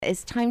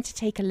it's time to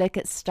take a look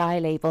at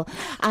Style Label.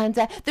 And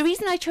the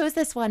reason I chose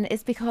this one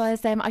is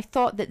because I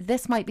thought that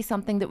this might be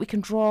something that we can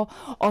draw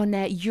on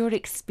your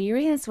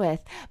experience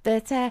with.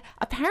 That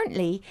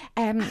apparently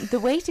the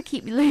way to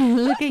keep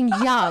looking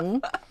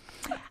young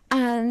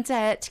and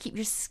to keep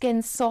your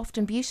skin soft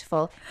and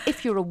beautiful,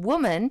 if you're a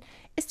woman,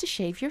 is to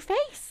shave your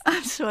face.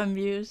 I'm so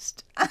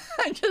amused.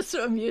 I'm just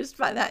so amused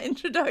by that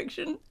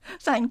introduction.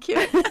 Thank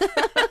you.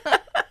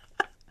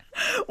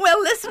 Well,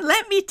 listen,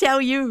 let me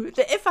tell you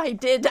that if I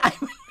did,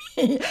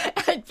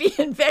 I'd be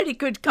in very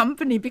good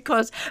company,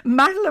 because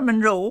Marilyn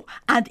Monroe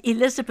and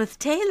Elizabeth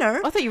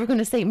Taylor... I thought you were going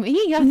to say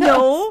me. No.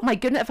 Oh, my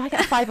goodness, if I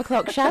get a 5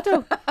 o'clock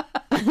shadow.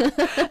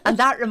 And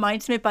that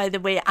reminds me, by the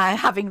way,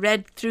 having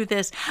read through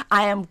this,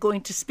 I am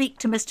going to speak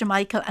to Mr.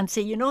 Michael and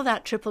say, you know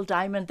that triple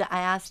diamond that I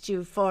asked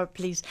you for,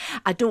 please?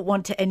 I don't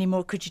want it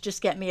anymore. Could you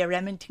just get me a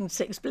Remington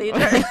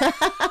 6-blader?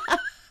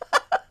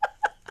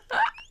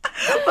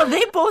 Well,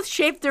 they both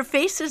shaved their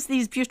faces,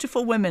 these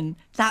beautiful women.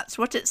 That's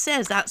what it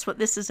says. That's what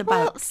this is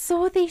about. Well,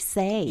 so they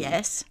say.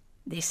 Yes,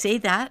 they say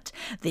that.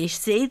 They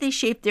say they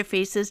shaved their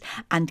faces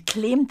and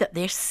claimed that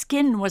their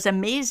skin was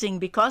amazing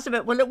because of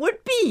it. Well, it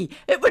would be.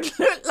 It would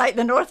look like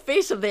the north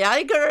face of the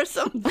Eiger or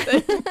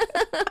something.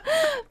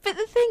 But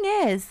the thing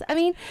is, I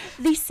mean,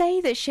 they say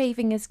that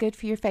shaving is good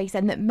for your face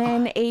and that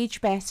men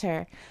age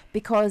better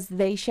because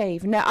they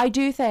shave. Now, I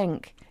do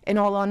think, in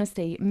all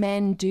honesty,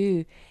 men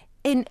do.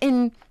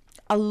 In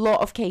a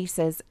lot of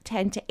cases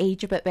tend to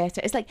age a bit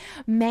better. It's like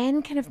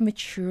men kind of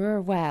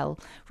mature well,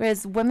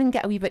 whereas women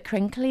get a wee bit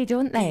crinkly,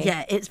 don't they?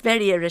 Yeah, it's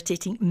very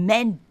irritating.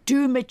 Men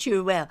do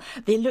mature well.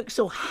 They look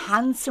so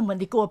handsome when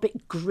they go a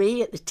bit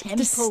grey at the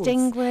temples.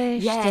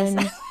 Distinguished.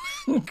 Yes.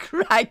 And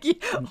craggy.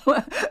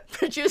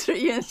 Producer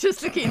Ian's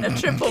just looking in a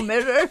triple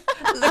mirror,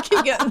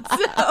 looking at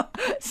himself.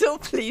 So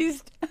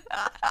pleased.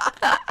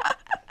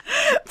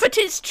 But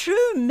it's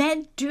true,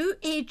 men do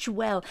age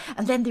well.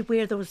 And then they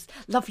wear those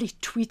lovely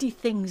tweedy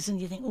things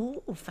and you think,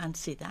 oh,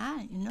 fancy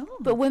that, you know.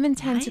 But women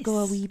tend nice. to go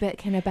a wee bit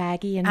kind of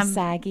baggy and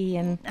saggy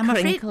and I'm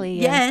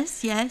crinkly. Afraid,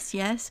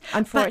 yes.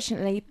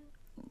 Unfortunately.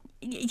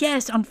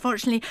 Yes,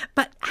 unfortunately.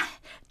 But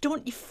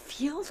don't you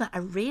feel that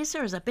a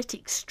razor is a bit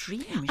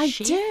extreme? I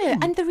do.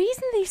 And the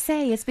reason they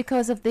say is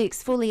because of the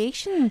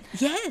exfoliation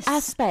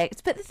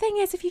aspect. But the thing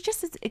is, if you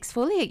just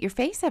exfoliate your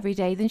face every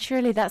day, then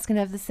surely that's going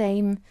to have the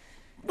same...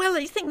 Well,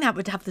 I think that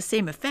would have the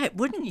same effect,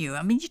 wouldn't you?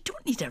 I mean, you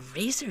don't need a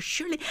razor,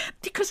 surely,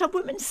 because a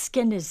woman's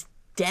skin is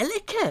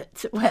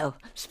delicate. Well,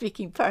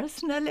 speaking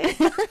personally.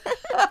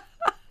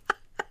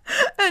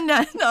 And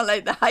not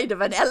like the hide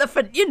of an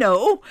elephant, you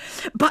know.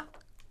 But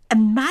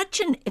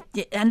imagine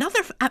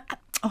if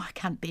I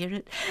can't bear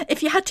it.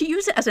 If you had to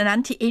use it as an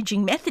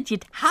anti-aging method,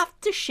 you'd have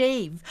to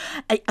shave,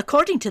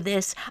 according to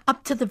this,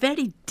 up to the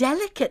very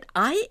delicate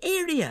eye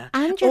area.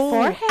 And your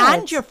forehead.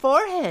 And your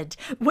forehead,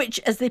 which,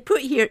 as they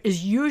put here,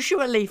 is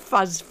usually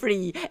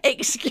fuzz-free.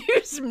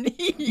 Excuse me.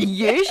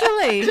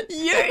 Usually.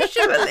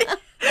 Usually.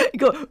 You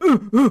go,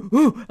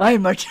 ooh,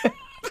 I'm a chimp.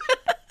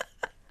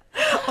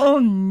 Oh,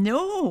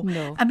 no.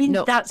 No. I mean,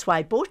 that's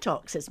why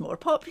Botox is more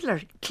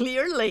popular,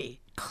 clearly.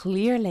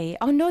 Clearly.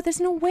 Oh, no, there's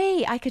no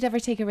way I could ever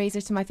take a razor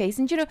to my face.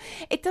 And, you know,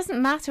 it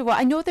doesn't matter what...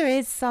 I know there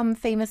is some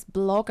famous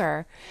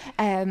blogger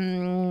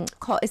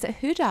called... Is it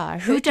Huda?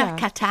 Huda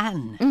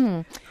Kattan.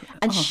 Mm.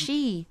 And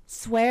she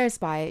swears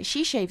by it.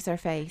 She shaves her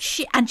face.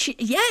 She has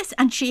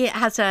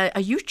a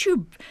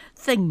YouTube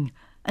thing.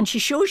 And she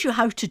shows you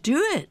how to do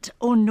it.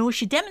 Oh, no,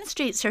 she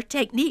demonstrates her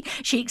technique.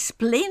 She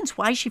explains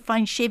why she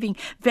finds shaving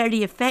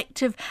very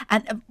effective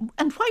and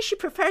why she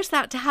prefers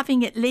that to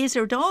having it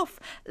lasered off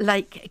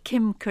like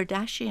Kim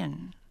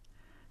Kardashian.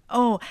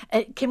 Oh,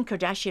 Kim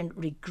Kardashian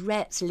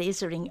regrets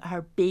lasering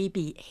her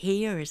baby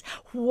hairs.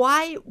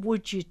 Why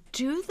would you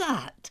do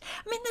that?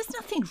 I mean, there's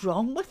nothing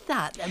wrong with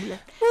that.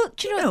 Well,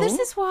 do you know, this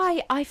is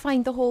why I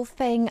find the whole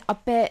thing a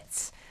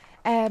bit,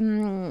 I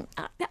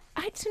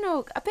don't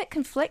know, a bit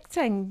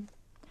conflicting.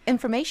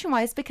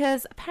 Information-wise,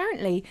 because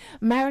apparently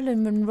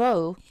Marilyn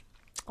Monroe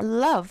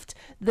loved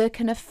the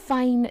kind of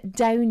fine,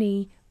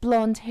 downy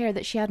blonde hair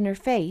that she had in her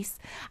face,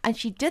 and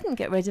she didn't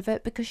get rid of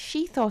it because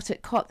she thought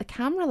it caught the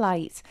camera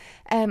light,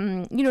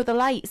 you know, the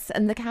lights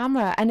and the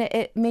camera, and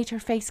it made her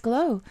face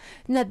glow.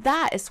 Now,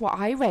 that is what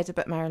I read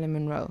about Marilyn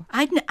Monroe.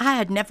 I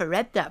had never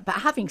read that,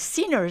 but having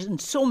seen her in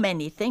so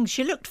many things,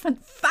 she looked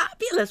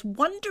fabulous,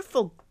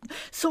 wonderful,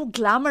 so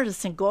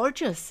glamorous and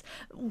gorgeous.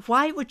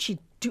 Why would she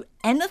do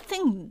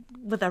anything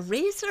with a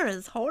razor?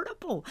 Is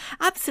horrible.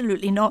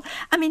 Absolutely not.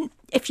 I mean,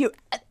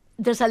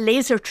 there's a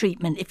laser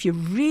treatment. If you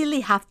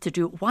really have to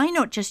do it, why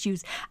not just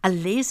use a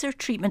laser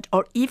treatment?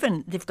 Or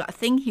even, they've got a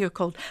thing here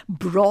called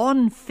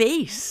brawn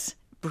face.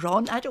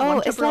 Brawn? I don't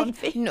want a brawn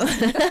face. No.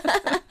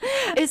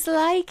 It's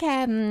like,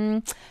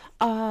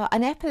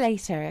 an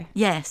epilator.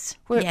 Yes.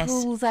 Where yes. it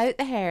pulls out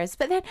the hairs.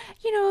 But then,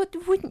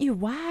 wouldn't you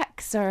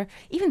wax or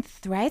even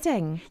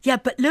threading? Yeah,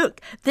 but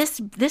look, this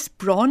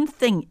brawn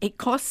thing, it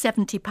costs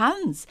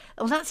 £70.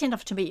 Well, that's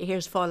enough to make your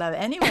hairs fall out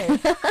anyway.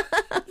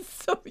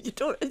 So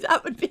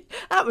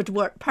that would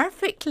work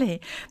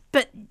perfectly.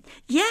 But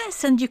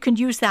yes, and you can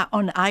use that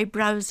on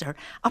eyebrows or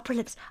upper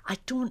lips. I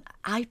don't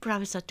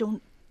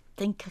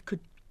think I could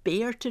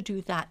bear to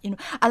do that.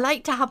 I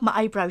like to have my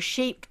eyebrows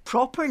shaped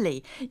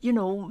properly,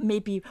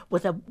 maybe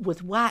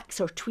with wax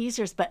or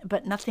tweezers,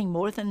 but nothing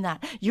more than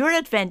that. You're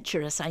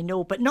adventurous, I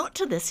know, but not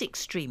to this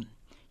extreme.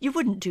 You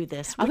wouldn't do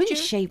this, would I wouldn't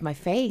you? shave my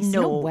face.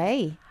 No. No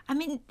way. I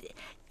mean,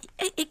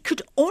 it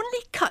could only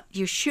cut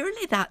you.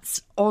 Surely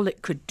that's all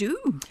it could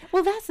do.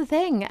 Well, that's the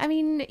thing. I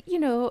mean,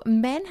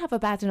 men have a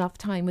bad enough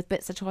time with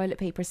bits of toilet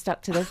paper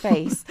stuck to their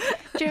face. Do you know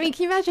what I mean?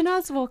 Can you imagine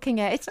us walking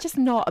it? It's just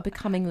not a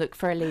becoming look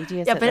for a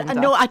lady, is it, but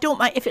Linda? no, I don't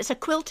mind. If it's a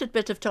quilted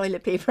bit of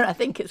toilet paper, I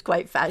think it's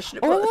quite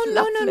fashionable. Oh, It's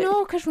no,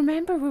 lovely. because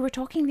remember we were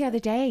talking the other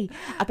day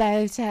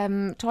about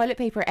toilet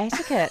paper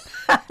etiquette.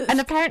 And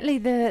apparently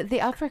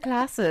the upper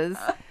classes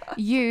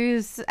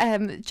use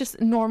just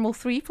normal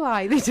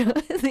 3-ply. They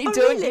don't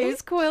really?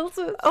 use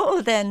quilted.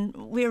 Oh, then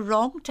we're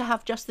wrong to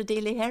have just the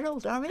Daily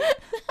Herald, are we?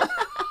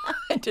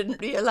 I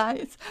didn't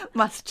realise.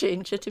 Must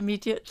change it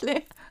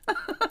immediately.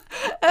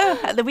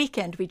 At the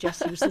weekend, we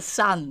just use the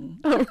Sun.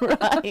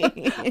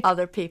 Right.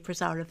 Other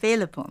papers are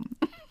available.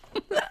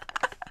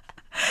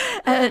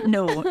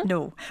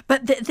 No.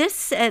 But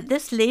this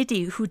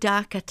lady,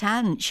 Huda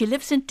Katan, she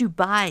lives in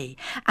Dubai.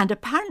 And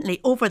apparently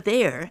over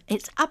there,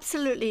 it's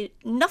absolutely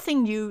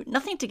nothing new,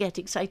 nothing to get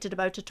excited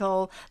about at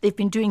all. They've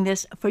been doing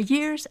this for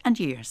years and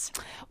years.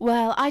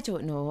 Well, I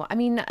don't know. I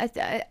mean,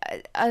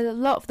 a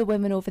lot of the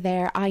women over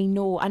there, I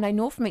know, and I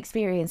know from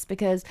experience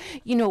because,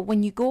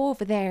 when you go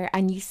over there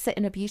and you sit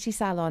in a beauty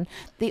salon,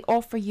 they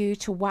offer you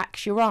to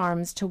wax your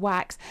arms,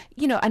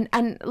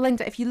 and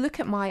Linda, if you look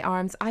at my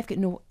arms, I've got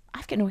no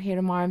hair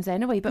in my arms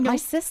anyway, but my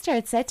sister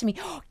had said to me,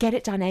 get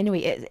it done anyway,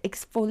 it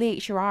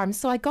exfoliates your arms.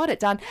 So I got it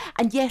done,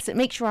 and yes, it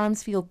makes your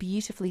arms feel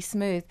beautifully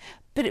smooth,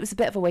 but it was a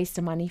bit of a waste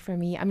of money for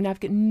me. I mean, I've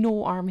got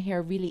no arm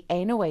hair really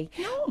anyway.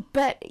 No.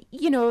 But,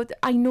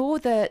 I know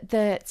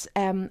that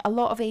a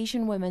lot of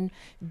Asian women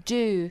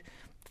do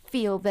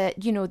feel that,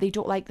 they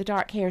don't like the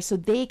dark hair, so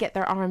they get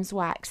their arms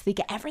waxed, they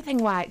get everything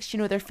waxed,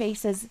 their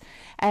faces,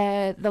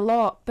 the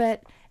lot,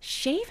 but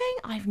shaving,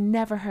 I've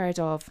never heard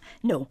of.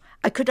 No,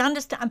 I could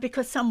understand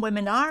because some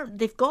women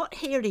they've got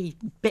hairy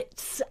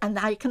bits and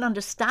I can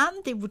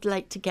understand they would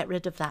like to get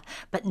rid of that,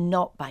 but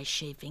not by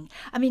shaving.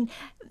 I mean,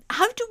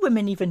 how do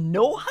women even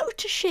know how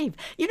to shave?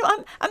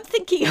 I'm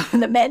thinking of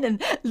the men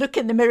and look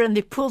in the mirror and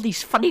they pull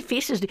these funny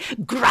faces, they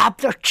grab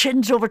their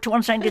chins over to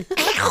one side and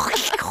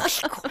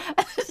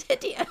it's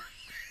hideous.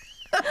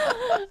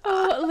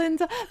 Oh,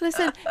 Linda,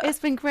 listen, it's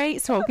been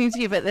great talking to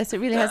you about this. It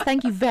really has.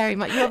 Thank you very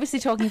much. You're obviously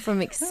talking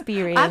from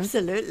experience.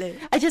 Absolutely.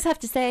 I just have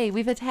to say,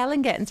 we've had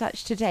Helen get in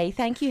touch today.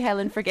 Thank you,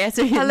 Helen, for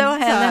getting Hello,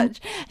 in Helen.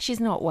 touch. She's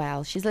not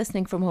well. She's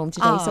listening from home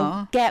today. Aww.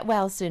 So get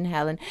well soon,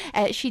 Helen.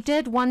 She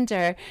did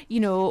wonder,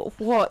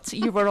 what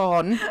you were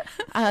on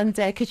and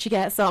could she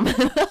get some?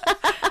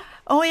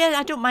 Oh, yeah,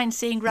 I don't mind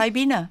saying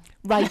Ribena.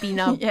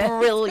 Ribena, Yeah.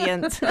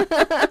 Brilliant.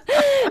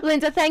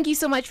 Linda, thank you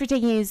so much for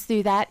taking us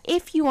through that.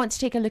 If you want to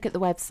take a look at the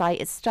website,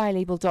 it's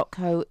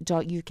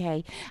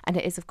stylelabel.co.uk, and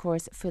it is, of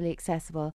course, fully accessible